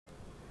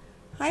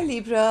Hi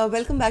Libra,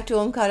 welcome back to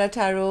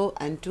Omkaratarot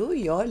and to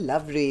your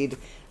love read.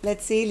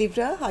 Let's see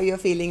Libra, how you're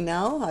feeling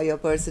now, how your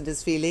person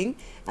is feeling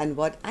and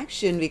what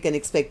action we can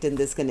expect in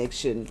this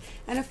connection.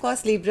 And of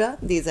course Libra,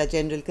 these are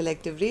general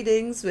collective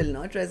readings, will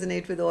not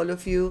resonate with all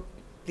of you.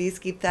 Please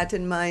keep that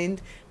in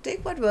mind.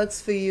 Take what works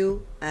for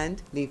you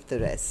and leave the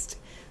rest.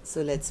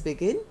 So let's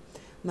begin.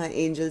 My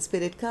angel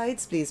spirit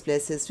guides, please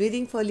bless this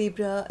reading for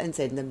Libra and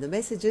send them the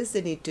messages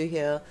they need to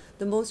hear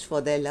the most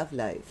for their love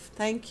life.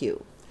 Thank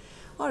you.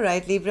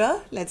 Alright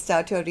Libra, let's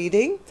start your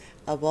reading.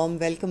 A warm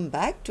welcome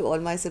back to all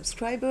my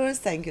subscribers.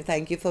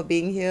 Thank you for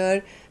being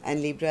here.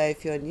 And Libra,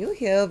 if you're new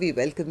here, we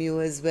welcome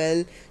you as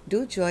well.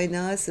 Do join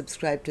us,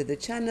 subscribe to the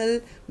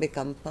channel,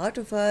 become part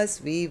of us.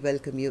 We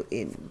welcome you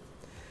in.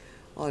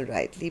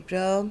 Alright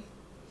Libra,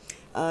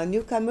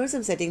 newcomers,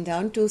 I'm setting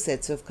down two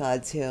sets of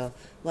cards here.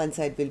 One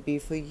side will be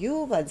for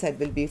you, one side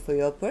will be for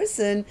your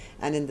person,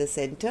 and in the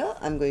center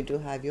I'm going to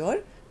have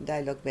your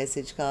dialogue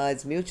message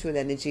cards, mutual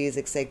energies,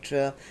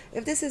 etc.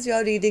 If this is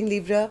your reading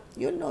Libra,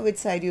 you'll know which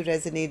side you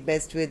resonate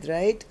best with,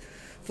 right?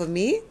 For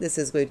me, this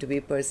is going to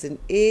be person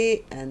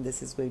A and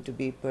this is going to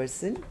be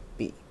person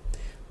B.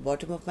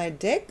 Bottom of my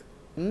deck,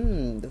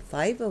 the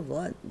Five of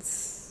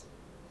Wands.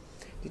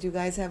 Did you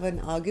guys have an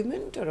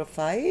argument or a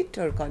fight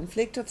or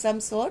conflict of some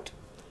sort?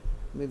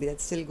 Maybe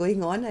that's still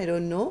going on, I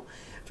don't know.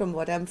 From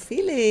what I'm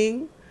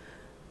feeling,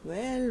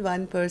 well,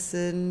 one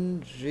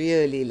person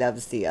really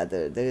loves the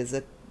other. There is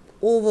a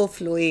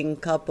overflowing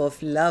cup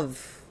of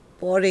love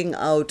pouring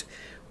out,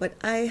 but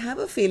I have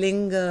a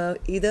feeling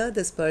either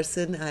this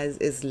person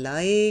is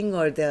lying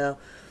or they're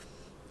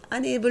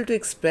unable to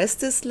express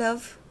this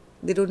love.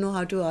 They don't know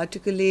how to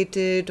articulate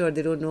it, or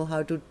they don't know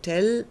how to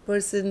tell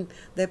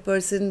their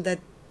person that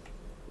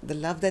the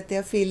love that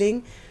they're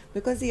feeling,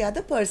 because the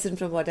other person,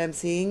 from what I'm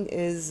seeing,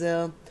 is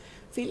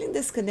feeling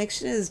this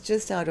connection is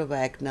just out of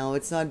whack now.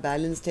 It's not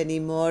balanced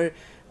anymore.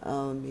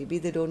 Maybe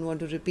they don't want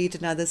to repeat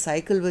another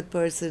cycle with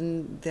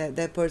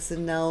their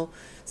person now.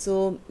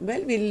 So,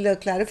 well, we'll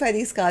clarify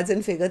these cards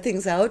and figure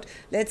things out.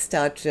 Let's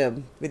start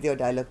with your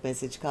dialogue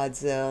message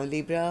cards,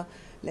 Libra.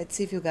 Let's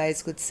see if you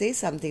guys could say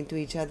something to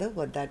each other,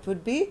 what that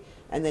would be,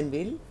 and then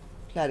we'll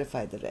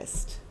clarify the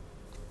rest.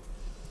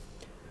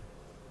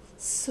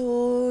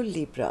 So,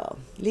 Libra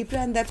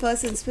and that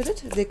person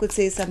spirit, if they could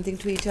say something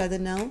to each other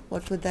now,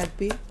 what would that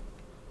be?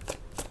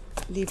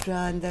 Libra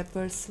and that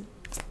person.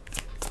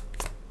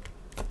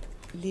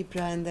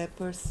 Libra and their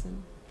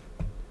person.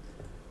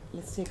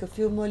 Let's take a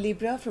few more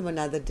Libra from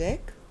another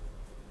deck.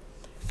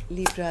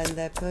 Libra and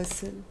their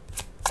person.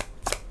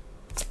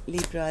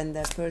 Libra and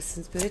their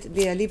person spirit.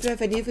 Yeah, Libra,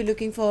 if any of you are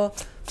looking for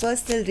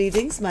personal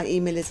readings, my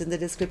email is in the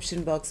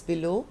description box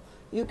below.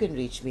 You can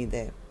reach me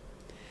there.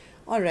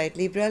 Alright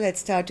Libra, let's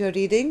start your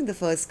reading. The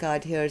first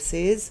card here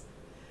says,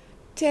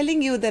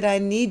 telling you that I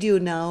need you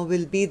now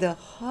will be the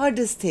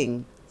hardest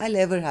thing I'll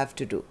ever have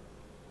to do.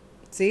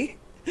 See?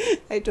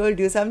 I told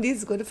you, somebody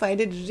is going to find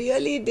it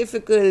really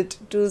difficult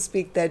to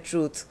speak their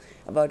truth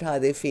about how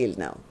they feel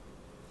now.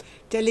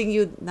 Telling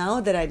you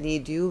now that I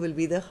need you will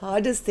be the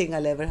hardest thing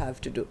I'll ever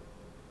have to do.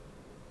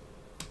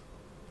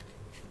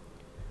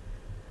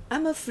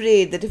 I'm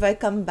afraid that if I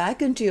come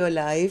back into your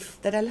life,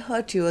 that I'll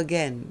hurt you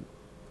again.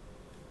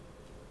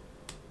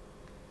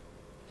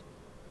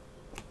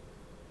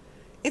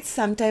 It's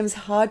sometimes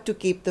hard to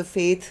keep the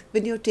faith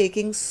when you're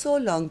taking so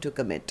long to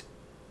commit.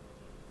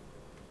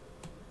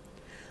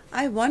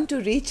 I want to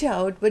reach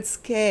out but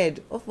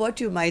scared of what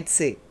you might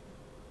say.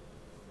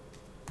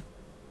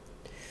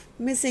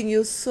 Missing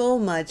you so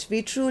much,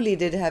 we truly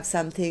did have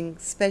something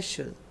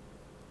special.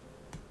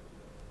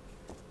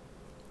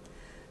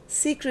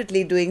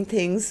 Secretly doing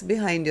things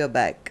behind your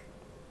back.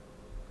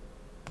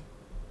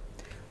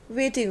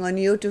 Waiting on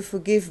you to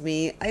forgive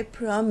me, I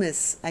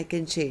promise I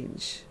can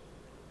change.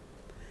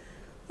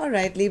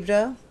 Alright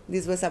Libra,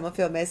 these were some of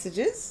your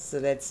messages. So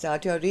let's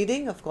start your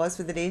reading, of course,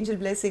 with an angel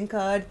blessing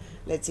card.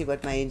 Let's see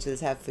what my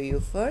angels have for you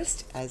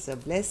first as a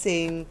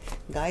blessing,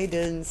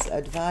 guidance,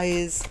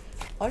 advice,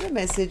 or a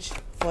message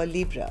for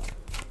Libra.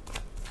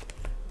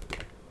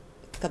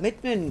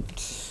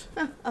 Commitment.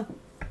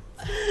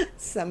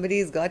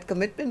 Somebody's got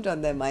commitment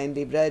on their mind,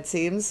 Libra, it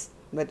seems.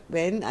 But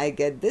when I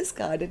get this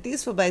card, at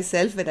least for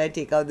myself, when I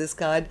take out this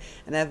card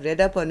and I've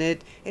read up on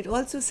it, it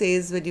also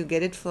says when you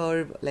get it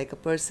for like a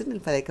person,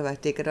 if I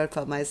take it out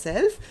for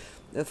myself,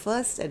 the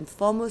first and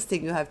foremost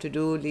thing you have to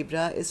do,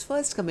 Libra, is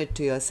first commit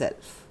to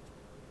yourself.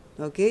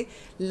 Okay?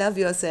 Love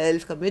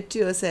yourself, commit to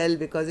yourself,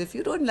 because if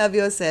you don't love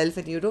yourself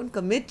and you don't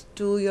commit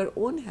to your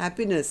own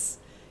happiness,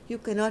 you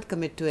cannot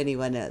commit to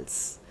anyone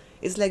else.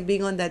 It's like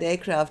being on that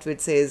aircraft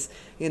which says,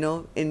 you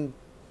know, in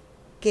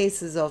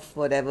cases of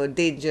whatever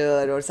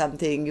danger or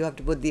something, you have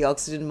to put the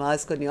oxygen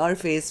mask on your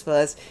face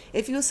first.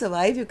 If you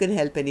survive, you can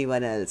help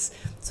anyone else.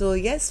 So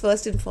yes,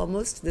 first and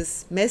foremost,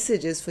 this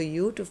message is for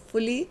you to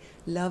fully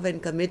love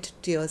and commit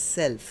to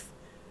yourself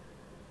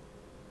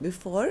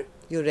before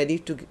you're ready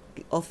to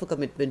offer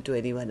commitment to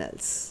anyone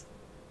else.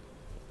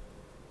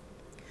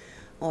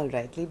 All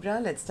right, Libra,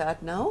 let's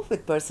start now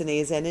with person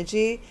A's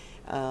energy.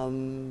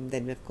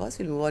 Then, of course,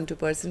 we'll move on to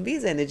person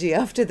B's energy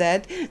after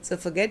that. So,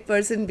 forget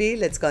person B,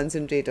 let's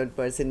concentrate on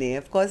person A.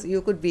 Of course,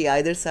 you could be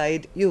either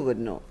side, you would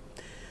know.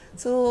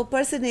 So,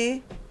 person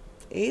A,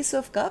 Ace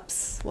of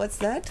Cups, what's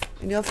that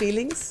in your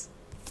feelings?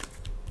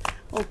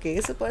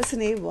 Okay, so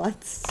person A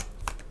wants.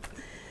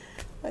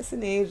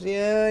 Person A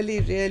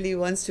really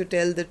wants to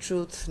tell the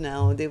truth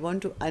now. They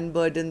want to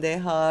unburden their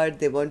heart.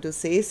 They want to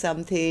say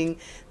something.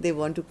 They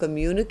want to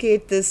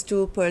communicate this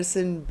to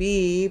person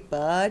B,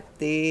 but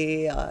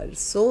they are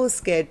so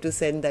scared to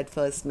send that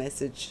first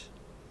message.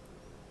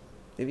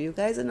 If you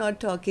guys are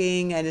not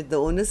talking and if the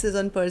onus is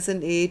on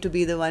person A to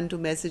be the one to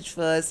message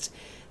first,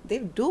 they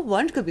do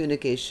want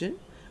communication,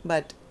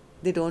 but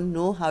they don't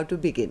know how to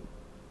begin.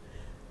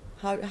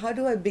 How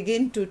do I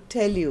begin to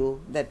tell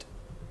you that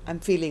I'm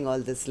feeling all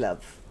this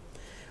love?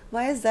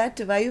 Why is that?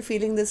 Why are you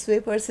feeling this way,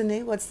 person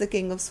A? What's the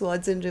King of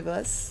Swords in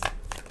reverse?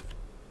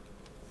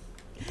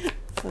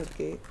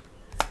 Okay.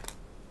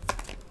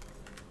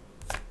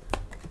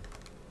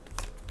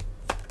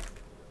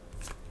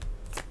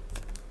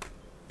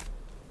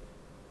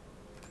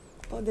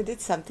 Oh, they did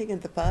something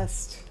in the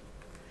past.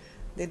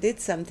 They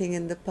did something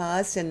in the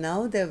past and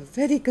now they're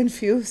very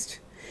confused.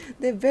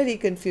 They're very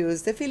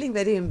confused. They're feeling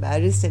very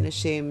embarrassed and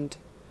ashamed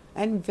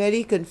and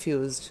very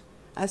confused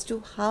as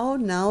to how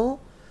now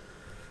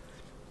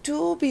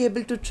to be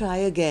able to try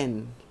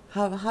again.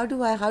 How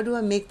do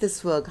I make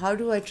this work? How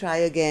do I try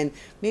again?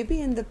 Maybe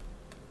in the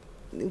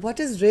what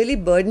is really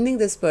burdening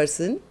this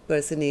person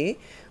A,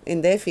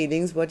 in their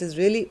feelings, what is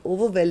really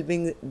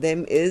overwhelming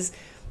them is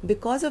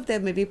because of their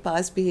maybe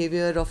past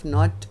behavior of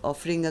not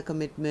offering a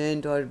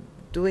commitment or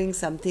doing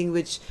something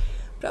which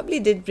probably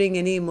did bring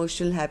any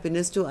emotional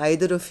happiness to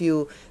either of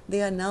you.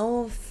 They are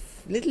now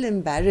little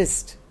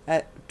embarrassed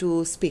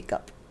to speak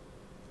up.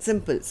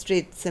 Simple,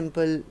 straight,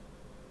 simple,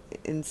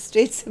 in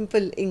straight,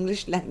 simple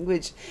English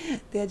language.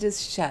 They are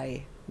just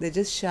shy. They're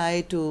just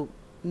shy to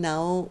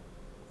now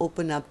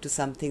open up to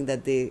something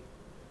that they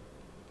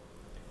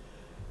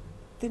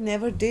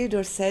never did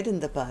or said in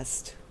the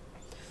past.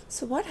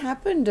 So what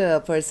happened,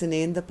 person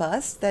A, in the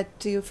past that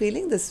you're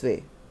feeling this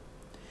way?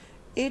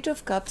 Eight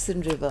of Cups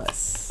in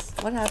reverse.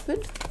 What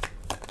happened?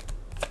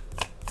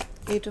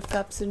 Eight of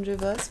Cups in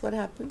reverse. What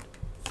happened?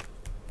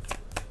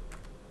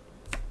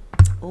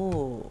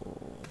 Oh.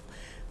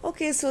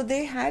 Okay, so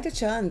they had a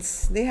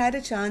chance. They had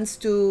a chance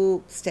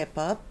to step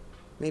up.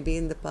 Maybe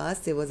in the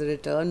past there was a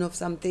return of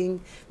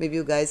something. Maybe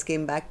you guys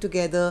came back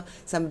together.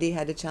 Somebody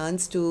had a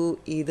chance to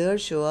either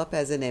show up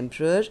as an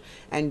emperor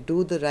and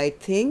do the right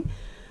thing.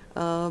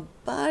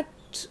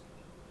 But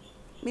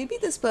maybe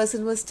this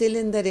person was still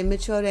in that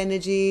immature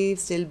energy,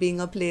 still being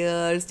a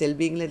player, still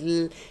being a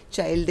little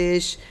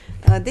childish.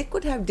 They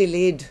could have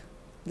delayed.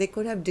 They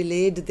could have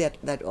delayed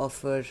that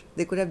offer.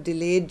 They could have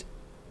delayed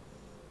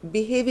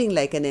behaving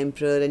like an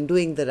emperor and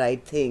doing the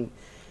right thing.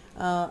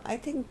 I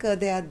think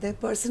their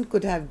person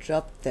could have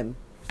dropped them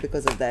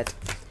because of that.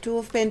 Two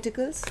of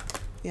Pentacles.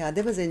 Yeah,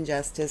 there was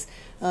injustice.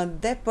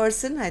 Their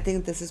person, I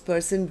think this is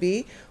person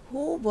B,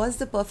 who was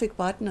the perfect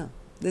partner.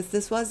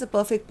 This was the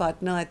perfect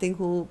partner, I think,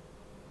 who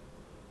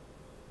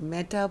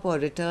met up or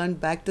returned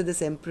back to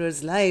this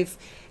emperor's life,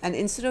 and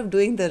instead of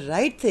doing the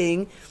right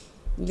thing,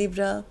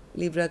 Libra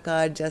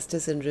card,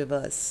 Justice in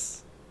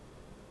reverse.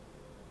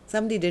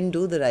 Somebody didn't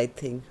do the right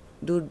thing.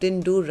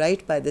 Didn't do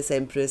right by this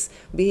empress,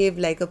 behaved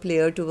like a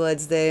player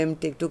towards them,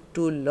 took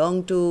too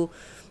long to,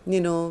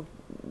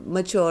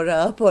 mature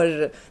up,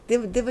 or they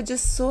were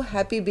just so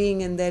happy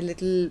being in their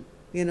little,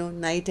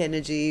 night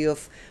energy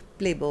of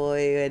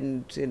playboy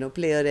and,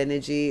 player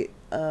energy.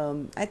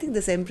 I think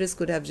this empress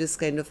could have just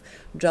kind of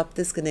dropped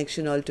this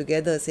connection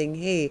altogether, saying,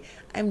 hey,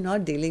 I'm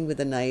not dealing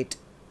with a knight.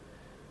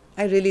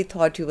 I really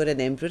thought you were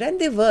an emperor. And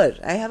they were.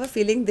 I have a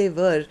feeling they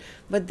were.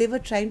 But they were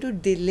trying to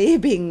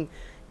delay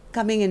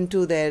coming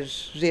into their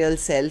real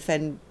self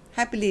and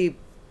happily,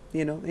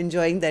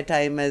 enjoying their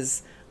time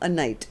as a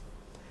knight.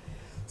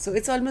 So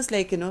it's almost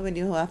like, when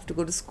you have to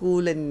go to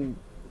school and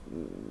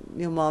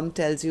your mom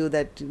tells you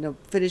that,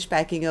 finish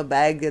packing your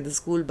bag, the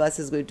school bus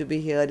is going to be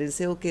here, and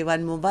say, okay,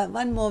 one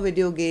more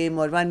video game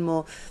or one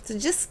more. So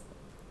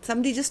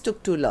somebody just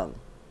took too long.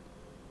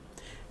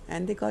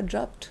 And they got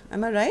dropped.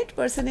 Am I right,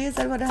 person A? Is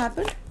that what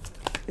happened?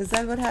 Is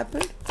that what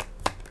happened?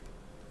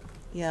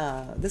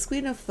 Yeah, the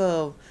Queen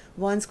of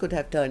Wands could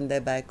have turned their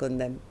back on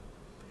them.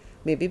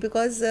 Maybe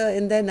because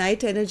in their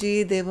night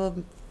energy, they were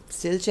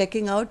still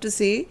checking out to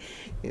see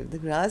if the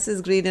grass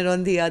is greener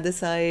on the other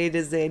side.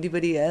 Is there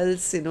anybody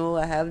else?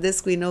 I have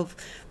this Queen of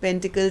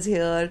Pentacles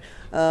here.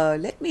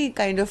 Let me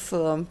kind of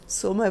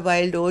sow my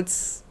wild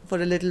oats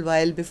for a little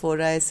while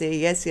before I say,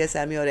 yes,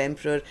 I'm your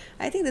emperor.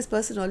 I think this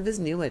person always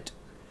knew it.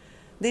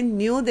 They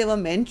knew they were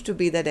meant to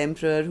be that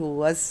emperor who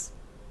was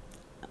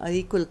an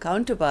equal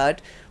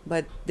counterpart,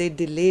 but they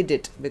delayed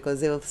it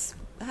because they were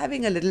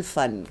having a little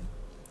fun.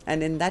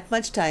 And in that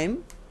much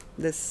time,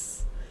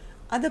 this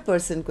other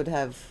person could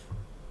have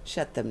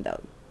shut them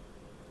down.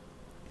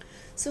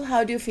 So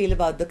how do you feel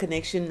about the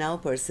connection now,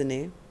 person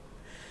A?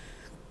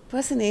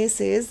 Person A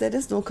says there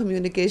is no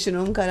communication.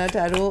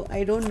 Omkaratarot,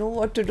 I don't know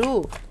what to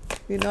do.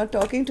 We're not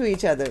talking to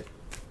each other.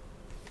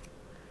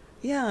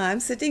 Yeah, I'm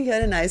sitting here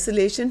in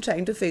isolation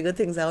trying to figure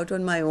things out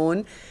on my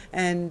own,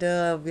 and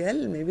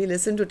well, maybe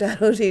listen to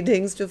tarot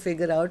readings to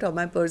figure out how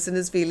my person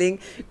is feeling.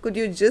 Could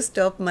you just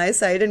stop my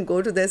side and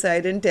go to their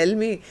side and tell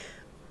me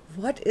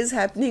what is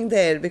happening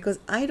there? Because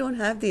I don't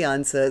have the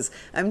answers.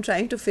 I'm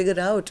trying to figure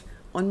out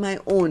on my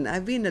own.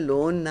 I've been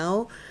alone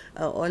now.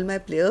 All my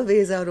player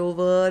ways are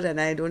over,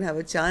 and I don't have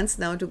a chance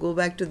now to go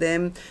back to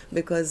them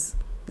because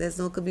there's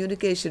no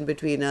communication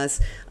between us.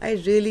 I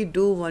really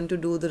do want to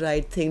do the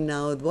right thing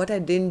now. What I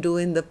didn't do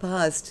in the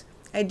past,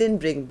 I didn't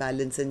bring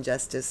balance and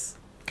justice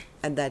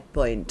at that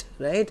point,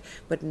 right?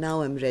 But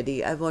now I'm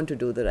ready. I want to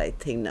do the right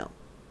thing now.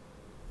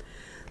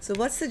 So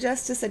what's the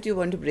justice that you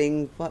want to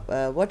bring?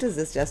 What is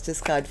this justice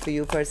card for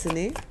you, person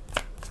A?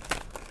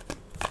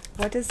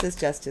 What is this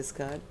justice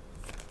card?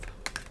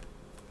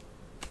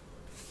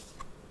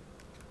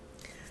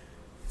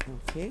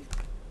 Okay.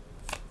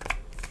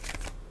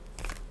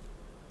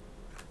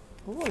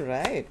 All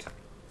right.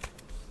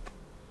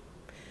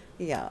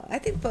 Yeah, I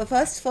think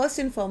first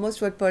and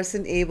foremost, what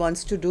person A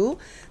wants to do,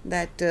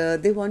 that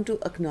they want to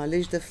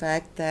acknowledge the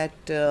fact that,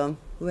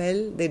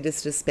 well, they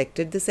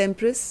disrespected this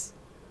empress.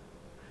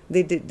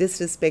 They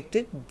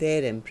disrespected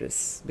their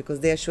empress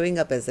because they are showing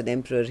up as an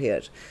emperor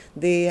here.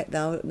 They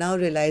now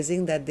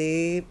realizing that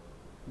they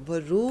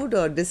were rude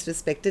or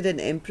disrespected an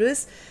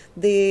empress.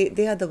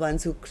 They are the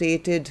ones who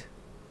created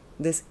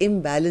this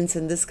imbalance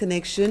in this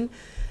connection.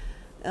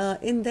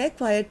 In their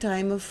quiet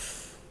time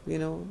of,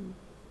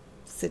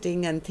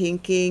 sitting and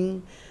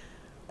thinking,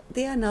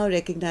 they are now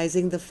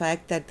recognizing the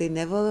fact that they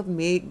never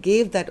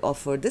gave that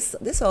offer.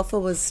 This offer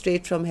was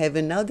straight from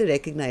heaven. Now they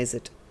recognize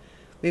it.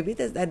 Maybe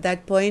at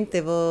that point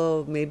they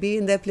were maybe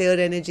in their player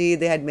energy.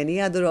 They had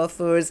many other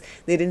offers.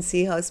 They didn't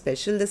see how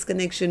special this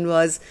connection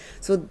was.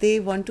 So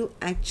they want to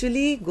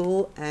actually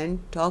go and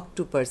talk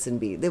to person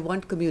B. They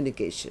want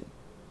communication.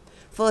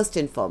 First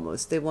and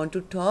foremost, they want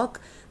to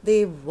talk.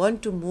 They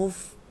want to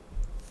move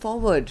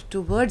forward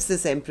towards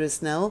this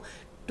empress now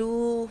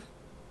to,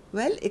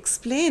 well,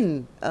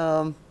 explain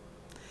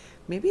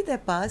maybe their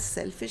past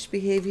selfish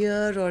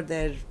behavior or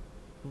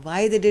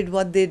why they did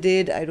what they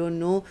did. I don't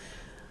know.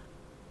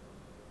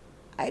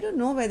 I don't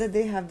know whether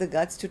they have the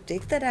guts to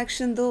take that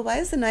action though. Why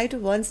is the Knight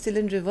of Wands still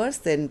in reverse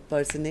then,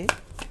 person A?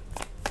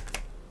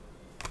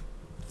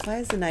 Why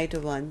is the Knight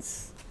of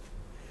Wands?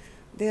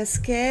 They are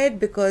scared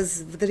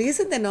because the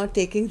reason they're not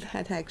taking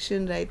that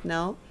action right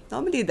now,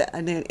 normally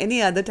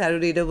any other tarot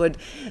reader would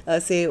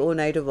say, oh,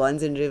 Knight of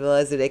Wands in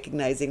reverse,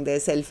 recognizing their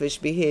selfish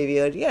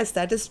behavior. Yes,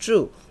 that is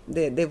true.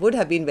 They would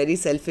have been very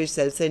selfish,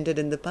 self-centered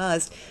in the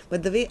past.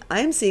 But the way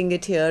I'm seeing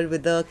it here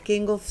with the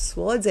King of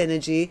Swords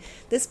energy,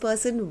 this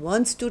person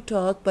wants to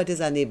talk but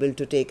is unable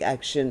to take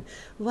action.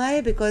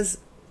 Why? Because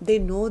they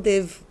know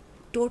they've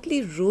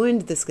totally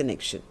ruined this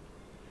connection.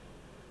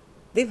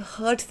 They've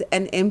hurt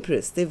an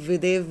empress. They've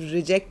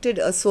rejected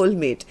a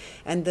soulmate.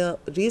 And the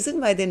reason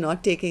why they're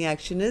not taking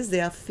action is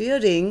they are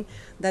fearing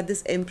that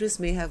this empress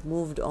may have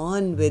moved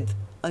on with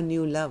a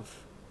new love.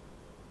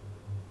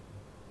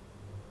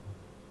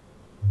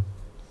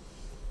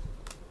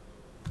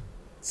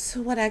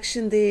 So what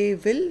action they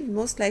will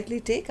most likely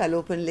take, I'll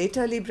open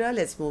later, Libra.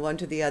 Let's move on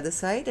to the other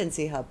side and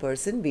see how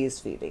person B is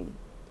feeling.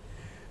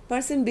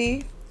 Person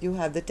B, you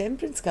have the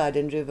Temperance card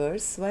in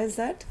reverse. Why is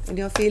that in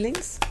your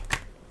feelings?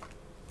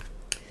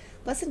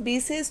 Person B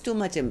says too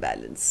much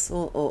imbalance.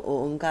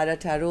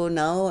 Omkaratarot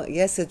now,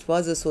 yes, it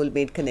was a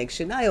soulmate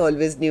connection. I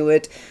always knew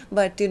it.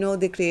 But,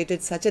 they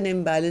created such an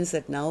imbalance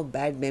that now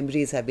bad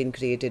memories have been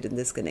created in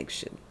this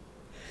connection.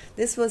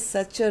 This was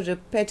such a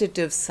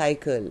repetitive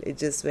cycle. It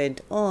just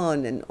went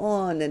on and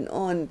on and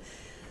on.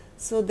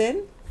 So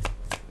then,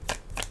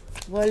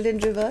 world in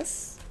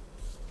reverse,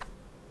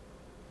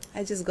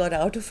 I just got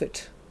out of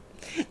it.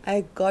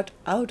 I got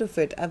out of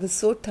it. I was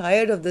so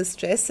tired of the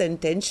stress and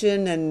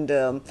tension and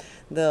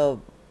the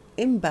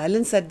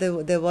imbalance that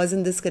there was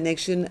in this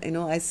connection.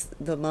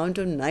 The amount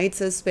of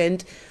nights I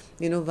spent,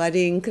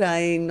 worrying,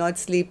 crying, not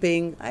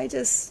sleeping. I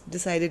just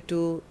decided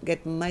to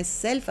get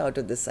myself out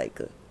of this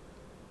cycle.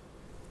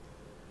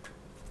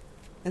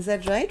 Is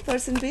that right,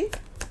 person B?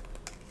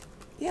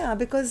 Yeah,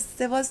 because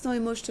there was no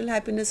emotional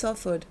happiness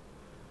offered.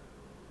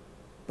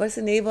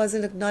 Person A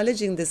wasn't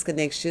acknowledging this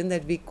connection,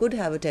 that we could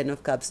have a 10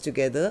 of Cups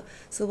together.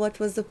 So what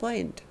was the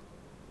point?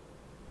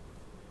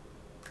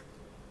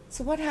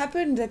 So what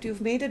happened that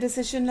you've made a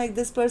decision like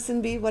this,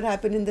 person B? What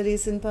happened in the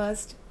recent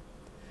past?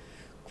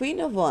 Queen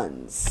of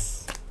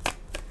Wands.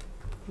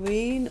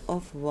 Queen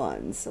of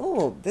Wands.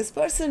 Oh, this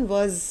person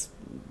was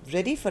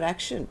ready for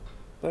action.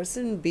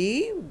 Person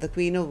B, the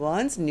Queen of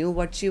Wands, knew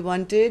what she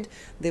wanted.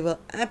 They were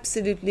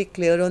absolutely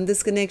clear on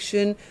this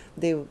connection.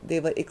 They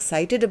were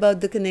excited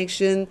about the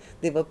connection.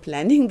 They were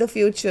planning the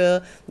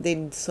future.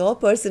 They saw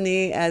person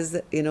A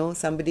as,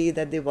 somebody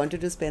that they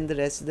wanted to spend the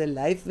rest of their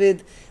life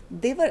with.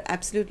 They were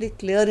absolutely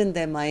clear in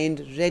their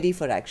mind, ready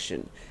for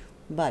action.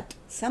 But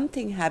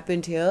something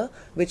happened here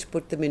which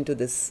put them into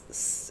this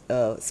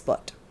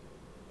spot.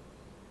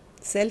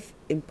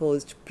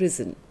 self-imposed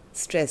prison,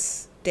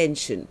 stress,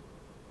 tension.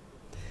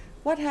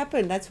 What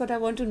happened? That's what I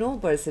want to know,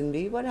 person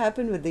B. What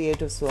happened with the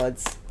Eight of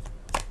Swords?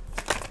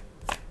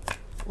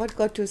 What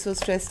got you so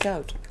stressed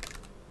out?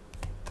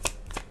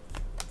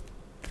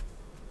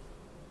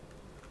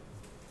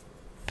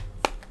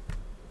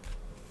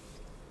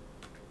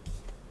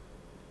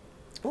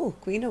 Oh,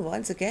 Queen of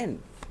Wands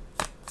again.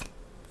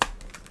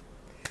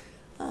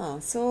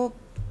 So,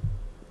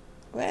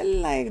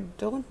 well, I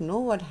don't know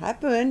what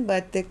happened,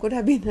 but there could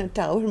have been a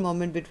tower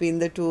moment between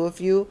the two of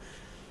you.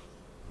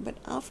 But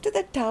after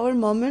that tower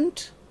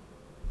moment,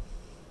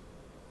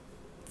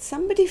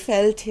 somebody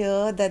felt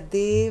here that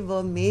they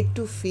were made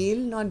to feel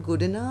not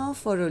good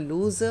enough or a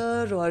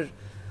loser, or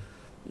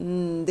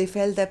they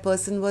felt that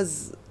person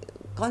was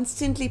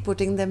constantly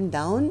putting them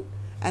down,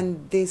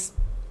 and this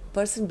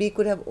person B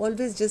could have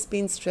always just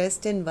been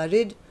stressed and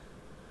worried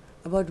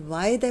about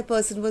why that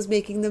person was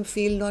making them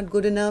feel not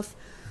good enough.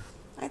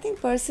 I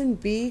think person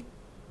B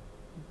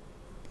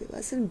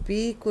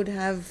could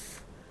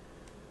have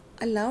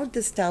allowed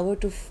this tower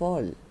to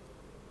fall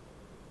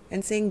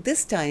and saying,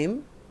 this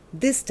time,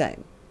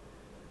 the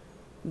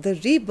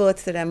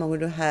rebirth that I'm going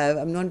to have,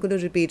 I'm not going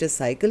to repeat a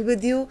cycle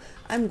with you.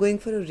 I'm going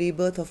for a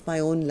rebirth of my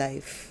own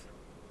life.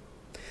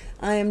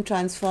 I am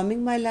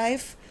transforming my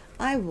life.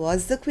 I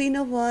was the Queen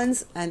of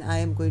Wands, and I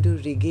am going to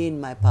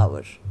regain my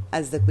power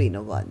as the Queen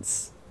of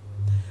Wands.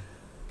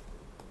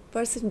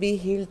 Person B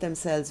healed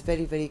themselves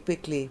very, very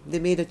quickly. They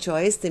made a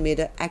choice. They made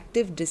an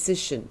active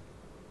decision.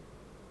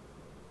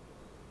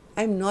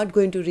 I'm not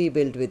going to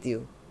rebuild with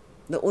you.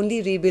 The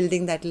only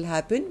rebuilding that will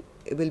happen,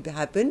 it will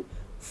happen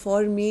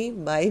for me,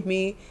 by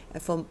me,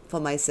 for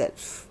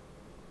myself.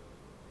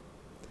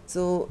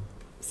 So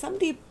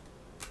somebody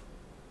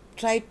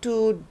tried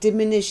to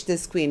diminish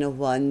this Queen of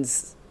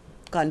Wands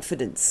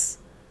confidence.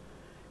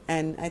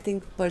 And I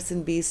think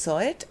person B saw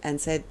it and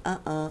said,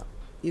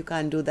 you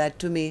can't do that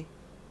to me.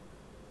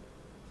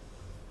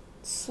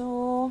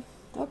 So,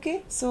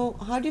 okay. So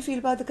how do you feel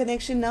about the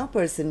connection now,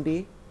 person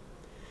B?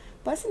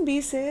 Person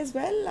B says,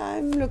 well,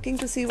 I'm looking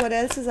to see what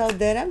else is out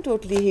there. I'm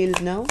totally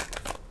healed now.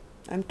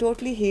 I'm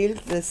totally healed.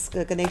 This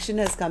connection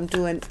has come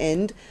to an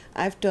end.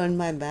 I've turned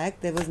my back.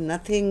 There was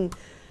nothing.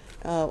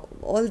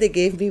 All they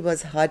gave me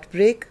was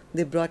heartbreak.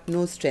 They brought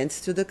no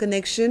strength to the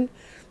connection.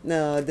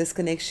 This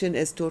connection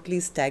is totally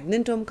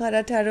stagnant,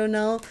 Omkaratarot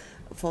now.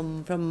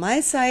 From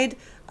my side,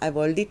 I've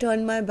already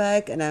turned my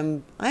back, and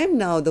I'm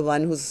now the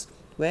one who's,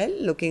 well,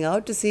 looking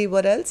out to see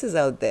what else is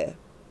out there.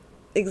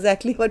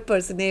 Exactly what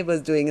person A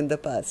was doing in the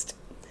past.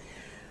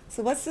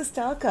 So what's the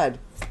star card,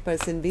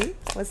 person B?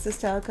 What's the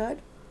star card?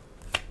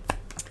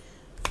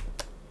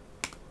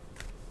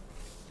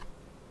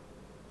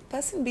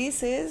 Person B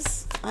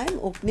says, I'm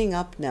opening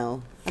up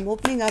now. I'm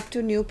opening up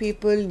to new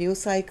people, new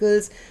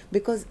cycles,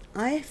 because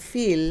I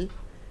feel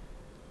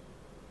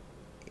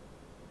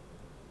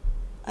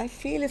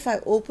if I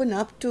open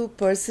up to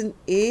person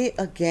A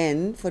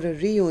again for a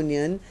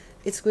reunion,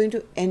 it's going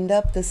to end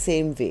up the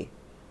same way.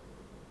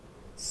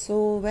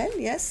 So, well,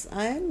 yes,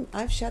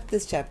 I've shut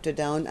this chapter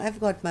down. I've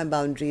got my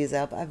boundaries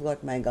up. I've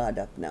got my guard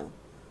up now.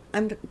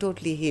 I'm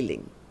totally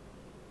healing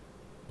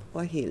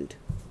or healed.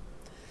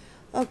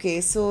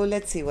 Okay, so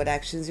let's see what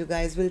actions you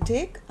guys will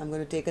take. I'm going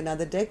to take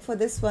another deck for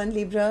this one,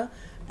 Libra.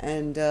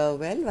 And, well,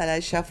 while I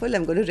shuffle,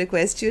 I'm going to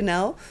request you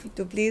now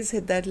to please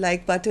hit that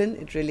like button.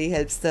 It really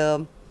helps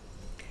the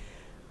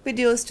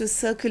videos to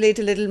circulate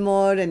a little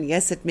more, and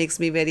yes, it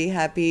makes me very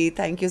happy.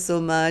 Thank you so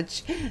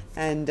much.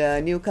 And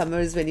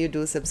newcomers, when you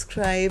do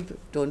subscribe,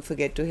 don't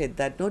forget to hit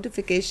that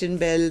notification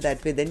bell.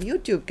 That way then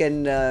YouTube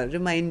can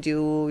remind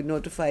you,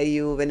 notify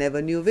you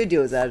whenever new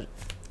videos are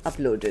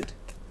uploaded.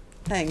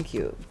 Thank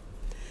you.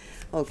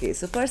 Okay,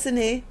 so person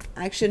A,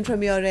 action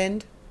from your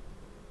end.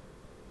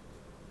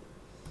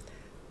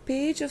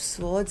 Page of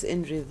Swords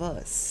in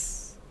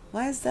reverse.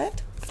 Why is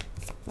that?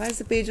 Why is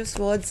the Page of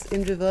Swords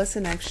in reverse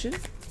in action?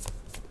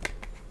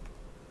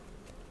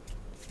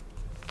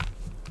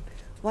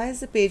 Why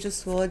is the Page of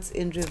Swords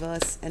in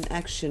reverse an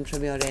action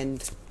from your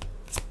end?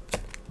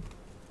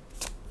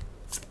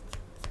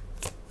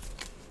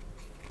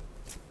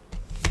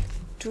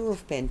 Two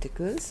of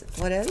Pentacles.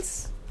 What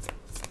else?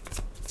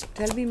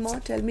 Tell me more,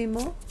 tell me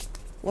more.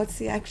 What's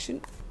the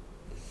action?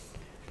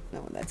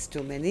 No, that's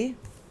too many.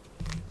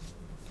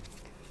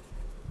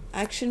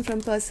 Action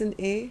from person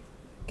A.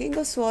 King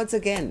of Swords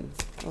again.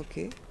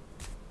 Okay.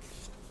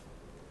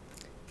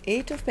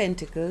 Eight of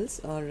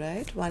Pentacles. All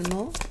right. One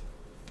more.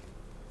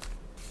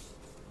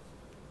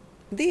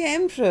 The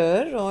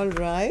Emperor. All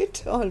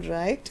right. All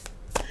right.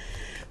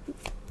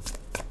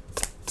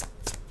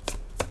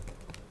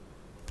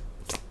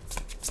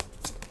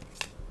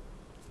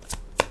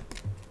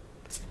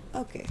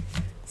 Okay.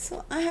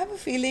 So I have a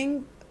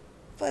feeling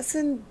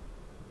person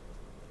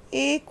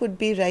A could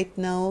be right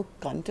now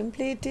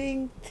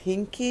contemplating,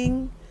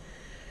 thinking,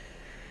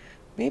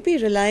 maybe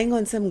relying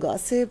on some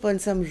gossip, on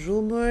some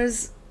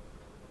rumors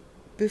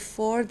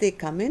before they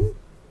come in.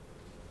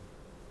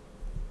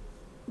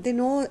 They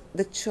know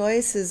the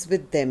choice is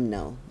with them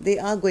now. They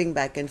are going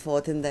back and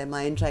forth in their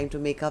mind, trying to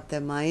make up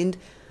their mind.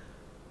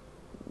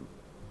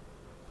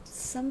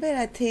 somewhere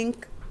I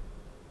think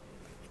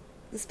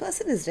this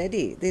person is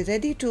ready. They're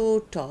ready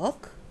to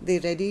talk.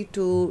 They're ready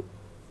to,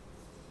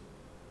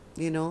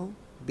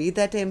 be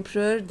that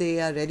emperor.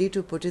 They are ready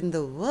to put in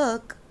the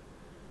work.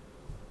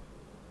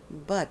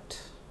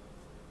 But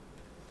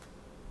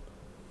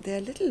they're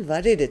a little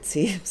worried, it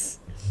seems.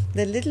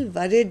 They're a little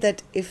worried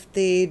that if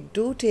they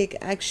do take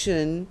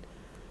action,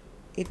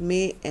 it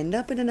may end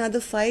up in another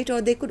fight,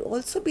 or they could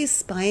also be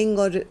spying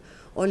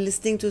or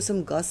listening to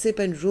some gossip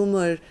and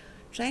rumor,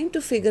 trying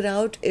to figure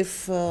out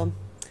if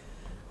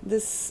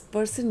this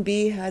person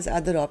B has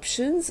other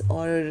options,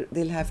 or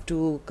they'll have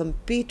to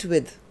compete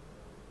with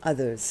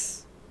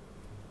others.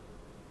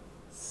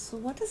 So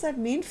what does that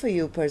mean for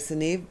you,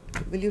 person A?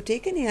 Will you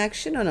take any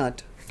action or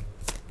not?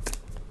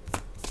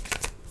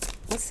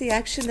 What's the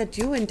action that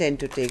you intend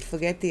to take?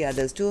 Forget the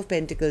others. Two of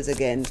Pentacles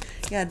again.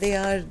 Yeah,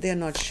 they're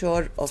not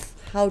sure of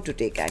how to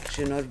take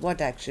action or what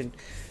action,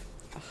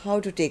 how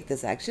to take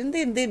this action.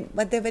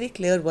 But they're very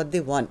clear what they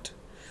want.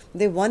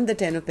 They want the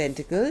Ten of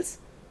Pentacles,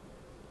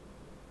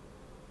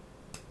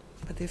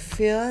 but they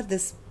fear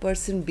this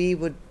person B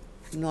would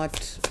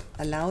not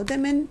allow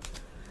them in.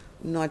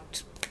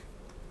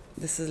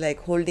 This is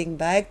like holding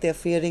back. They're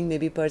fearing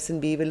maybe person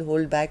B will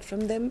hold back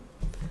from them.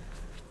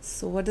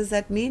 So what does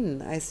that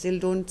mean? I still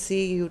don't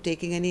see you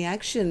taking any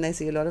action. I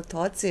see a lot of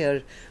thoughts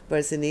here,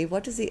 person A.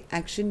 What is the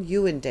action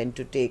you intend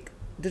to take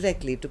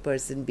directly to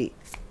person B?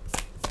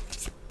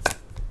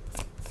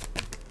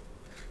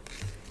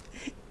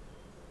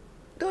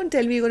 Don't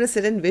tell me you're going to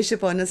sit and wish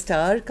upon a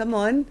star. Come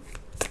on.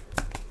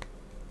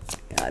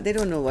 Yeah, they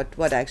don't know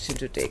what action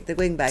to take. They're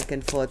going back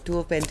and forth. Two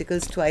of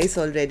Pentacles twice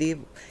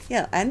already.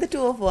 Yeah, and the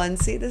Two of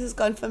Wands. See, this is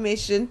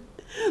confirmation.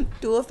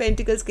 Two of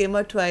Pentacles came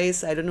out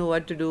twice. I don't know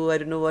what to do. I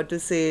don't know what to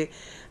say.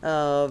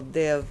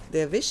 They're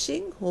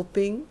wishing,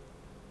 hoping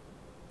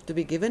to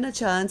be given a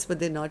chance, but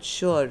they're not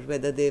sure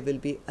whether they will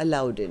be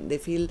allowed in. They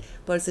feel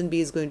person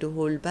B is going to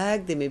hold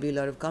back. There may be a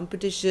lot of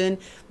competition.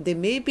 They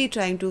may be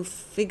trying to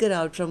figure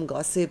out from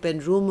gossip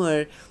and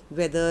rumor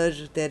whether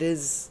there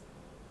is...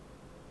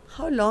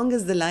 How long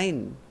is the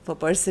line for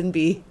person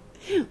B?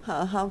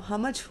 How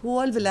much, who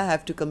all will I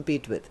have to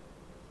compete with?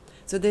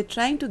 So they're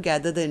trying to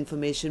gather the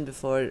information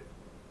before...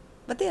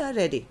 But they are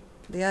ready.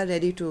 They are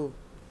ready to,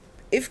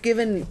 if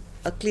given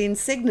a clean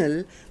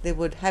signal, they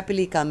would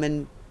happily come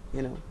and,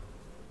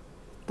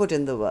 put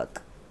in the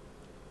work.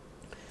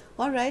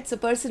 All right, so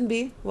person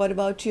B, what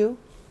about you?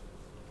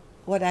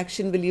 What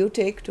action will you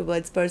take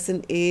towards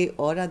person A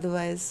or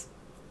otherwise?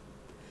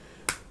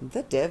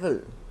 The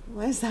Devil.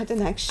 Why is that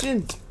an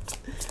action?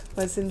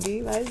 Person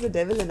B, why is the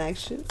Devil an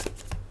action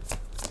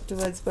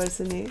towards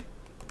person A?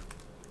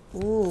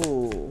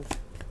 Ooh.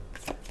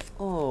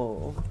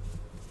 Oh.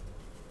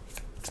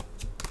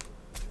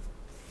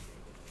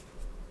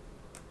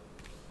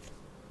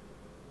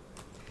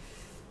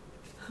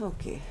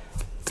 Okay.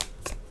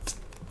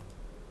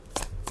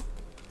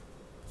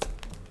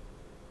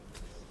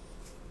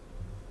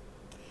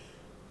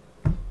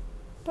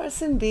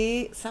 Person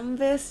B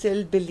somewhere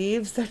still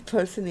believes that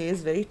person A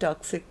is very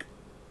toxic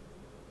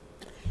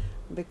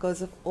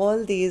because of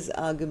all these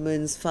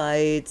arguments,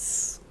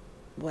 fights,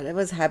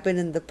 whatever's happened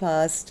in the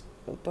past.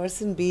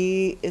 Person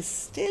B is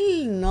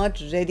still not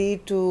ready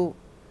to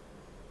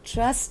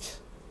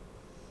trust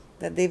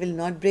that they will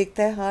not break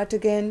their heart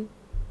again.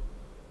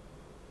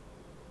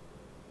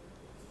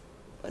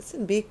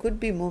 Person B could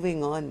be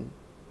moving on,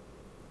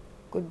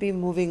 or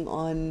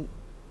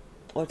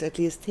at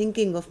least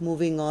thinking of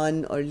moving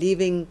on, or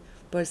leaving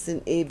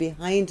person A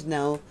behind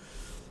now,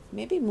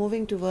 maybe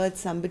moving towards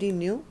somebody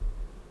new,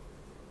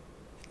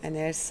 an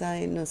air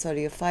sign,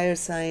 a fire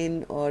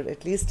sign, or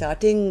at least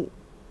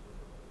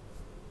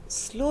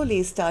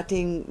slowly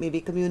starting,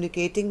 maybe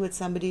communicating with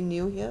somebody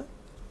new here.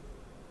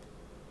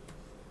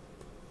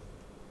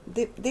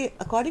 They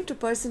according to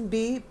person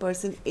B,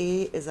 person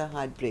A is a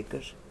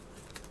heartbreaker.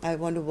 I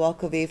want to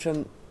walk away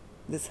from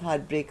this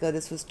heartbreaker.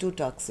 This was too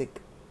toxic.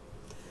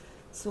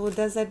 So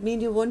does that mean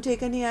you won't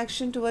take any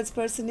action towards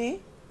person A?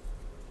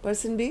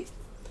 Person B?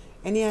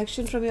 Any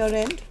action from your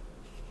end?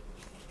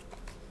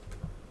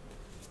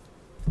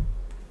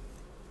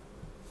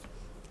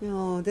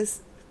 No,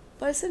 this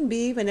person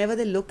B, whenever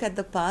they look at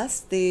the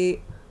past,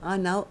 they are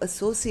now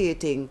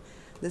associating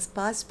this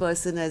past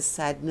person as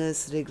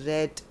sadness,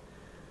 regret,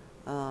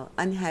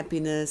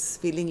 unhappiness,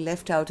 feeling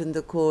left out in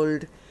the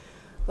cold.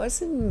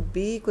 Person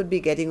B could be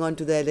getting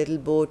onto their little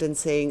boat and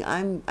saying,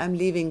 I'm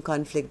leaving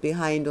conflict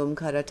behind,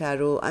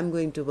 Omkaratarot. I'm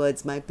going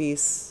towards my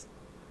peace.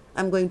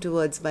 I'm going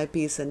towards my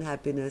peace and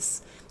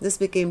happiness. This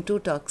became too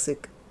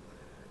toxic.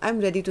 I'm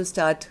ready to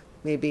start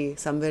maybe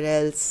somewhere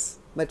else.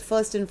 But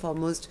first and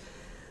foremost,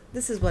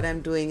 this is what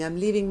I'm doing. I'm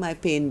leaving my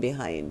pain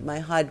behind, my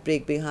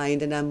heartbreak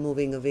behind, and I'm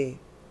moving away.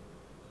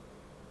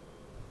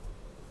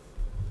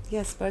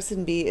 Yes,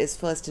 person B is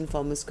first and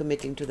foremost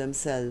committing to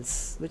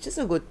themselves, which is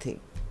a good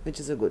thing.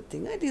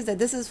 At least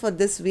this is for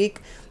this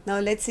week. Now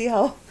let's see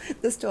how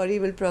the story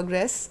will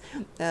progress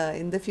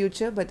in the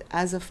future. But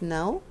as of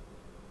now,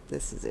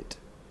 this is it.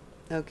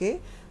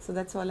 Okay, so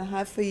that's all I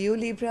have for you,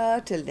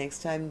 Libra. Till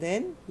next time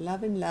then,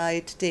 love and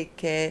light. Take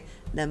care.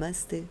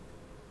 Namaste.